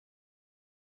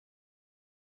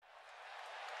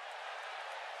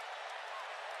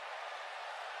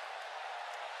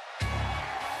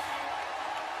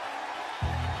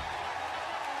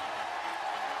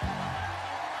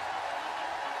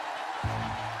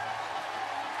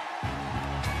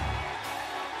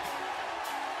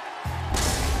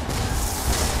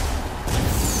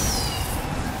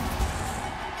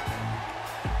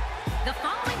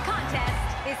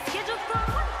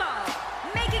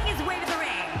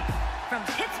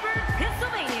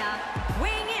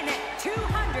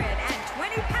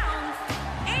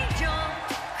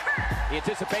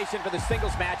anticipation for the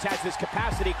singles match has this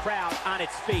capacity crowd on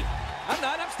its feet.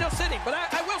 I'm still sitting, but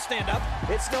I will stand up.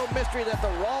 It's no mystery that the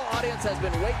Raw audience has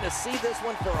been waiting to see this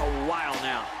one for a while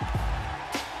now.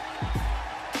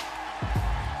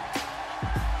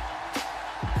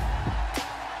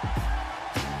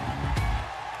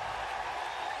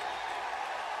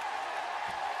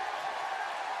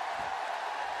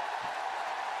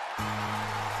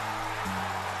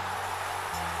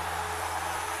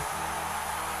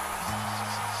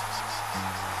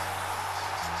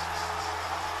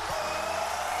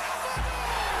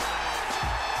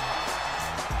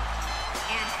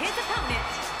 His opponent,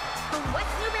 from West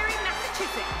Newbury,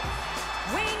 Massachusetts,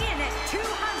 weighing in at 251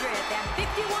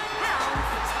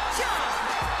 pounds, John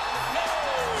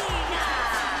Cena.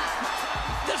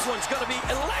 This one's going to be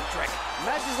electric.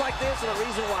 Matches like this are the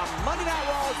reason why Monday Night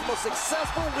Raw is the most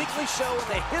successful weekly show in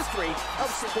the history of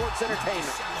sports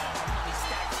entertainment.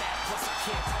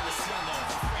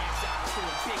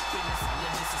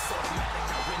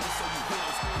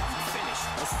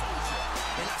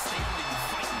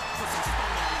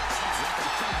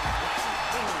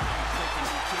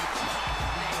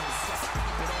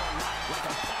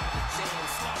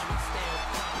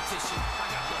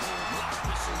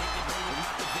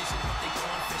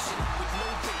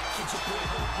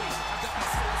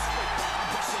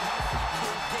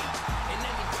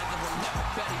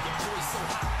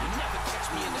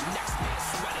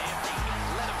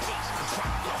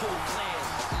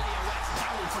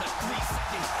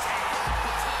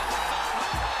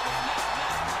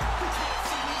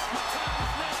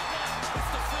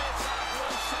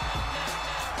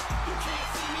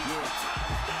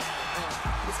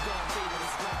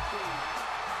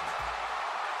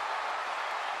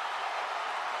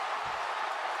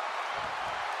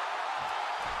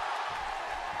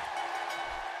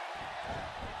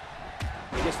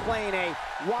 Displaying a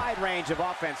wide range of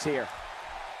offense here.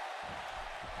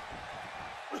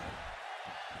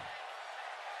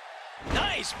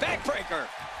 Nice backbreaker.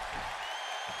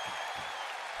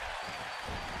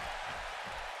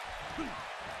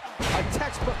 A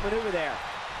textbook maneuver there.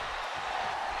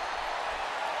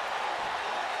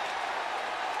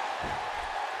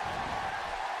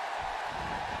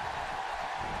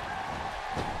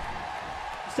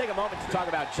 Let's take a moment to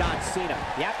talk about John Cena.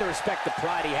 You have to respect the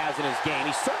pride he has in his game.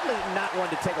 He's certainly not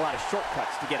one to take a lot of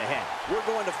shortcuts to get ahead. We're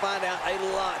going to find out a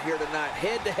lot here tonight.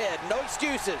 Head to head, no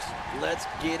excuses. Let's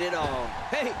get it on.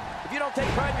 Hey, if you don't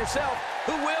take pride in yourself,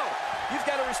 who will? You've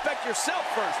got to respect yourself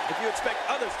first if you expect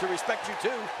others to respect you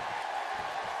too.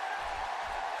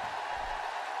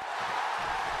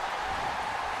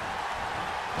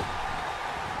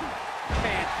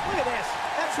 Man, look at this.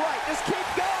 That's right. Just keep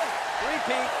going.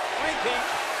 Repeat, repeat.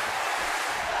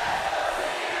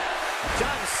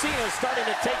 John Cena is starting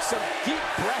to take some deep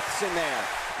breaths in there.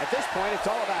 At this point, it's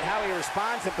all about how he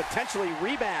responds and potentially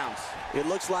rebounds. It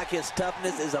looks like his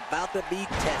toughness is about to be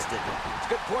tested. It's a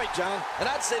good point, John. And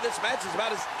I'd say this match is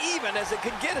about as even as it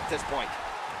could get at this point.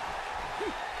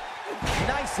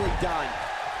 Nicely done.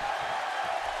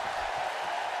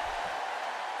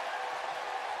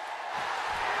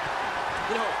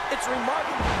 You know, it's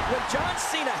remarkable. When John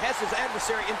Cena has his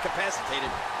adversary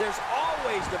incapacitated, there's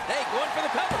always the, hey, going for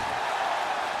the cover.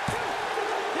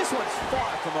 This one's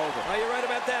far from over. Oh, you're right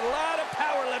about that. A lot of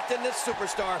power left in this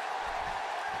superstar.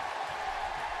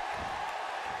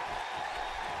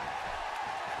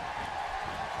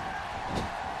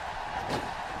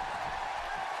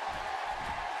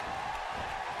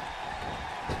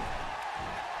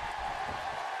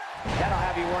 That'll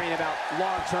have you worrying about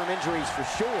long-term injuries for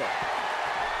sure.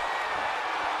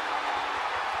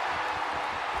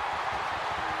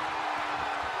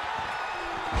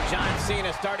 John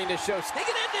Cena starting to show. He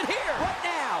can end it here. What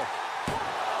now?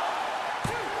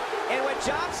 And when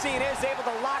John Cena is able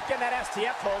to lock in that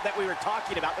STF hold that we were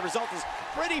talking about, the result is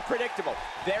pretty predictable.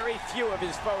 Very few of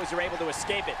his foes are able to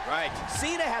escape it. Right.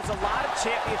 Cena has a lot of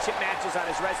championship matches on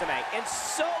his resume, and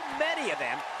so many of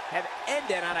them have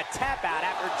ended on a tap out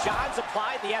after John's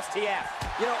applied the STF.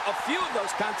 You know, a few of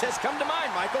those contests come to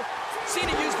mind, Michael.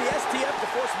 Cena used the STF to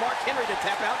force Mark Henry to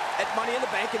tap out at Money in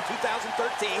the Bank in 2013.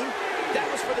 That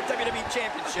was for the WWE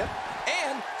Championship.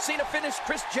 And Cena finished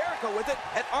Chris Jericho with it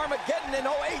at Armageddon in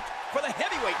 08 for the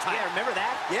heavyweight title. Yeah, remember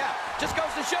that? Yeah, just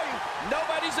goes to show you,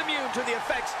 nobody's immune to the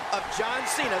effects of John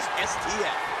Cena's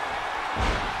STF.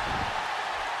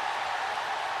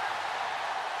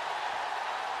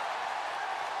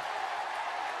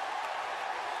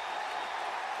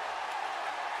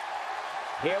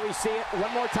 Here we see it one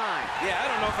more time. Yeah, I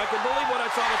don't know if I can believe what I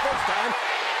saw the first time.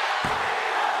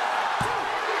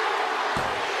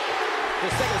 The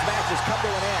singles match has come to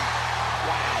an end.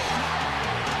 Wow.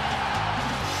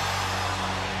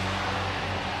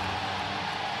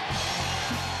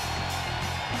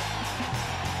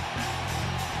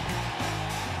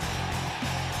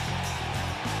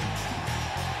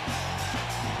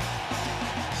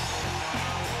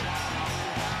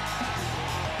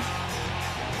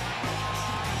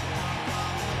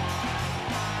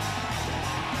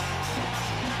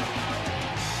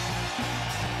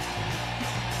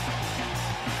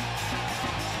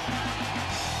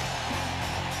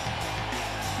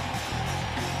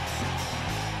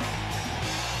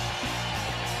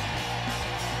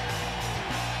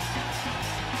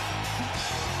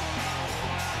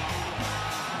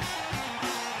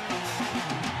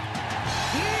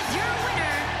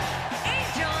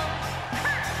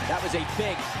 That was a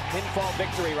big pinfall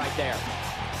victory right there.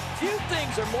 Few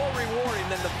things are more rewarding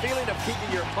than the feeling of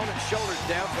keeping your opponent's shoulders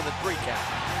down for the 3 count.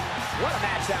 What a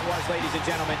match that was, ladies and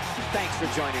gentlemen. Thanks for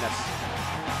joining us.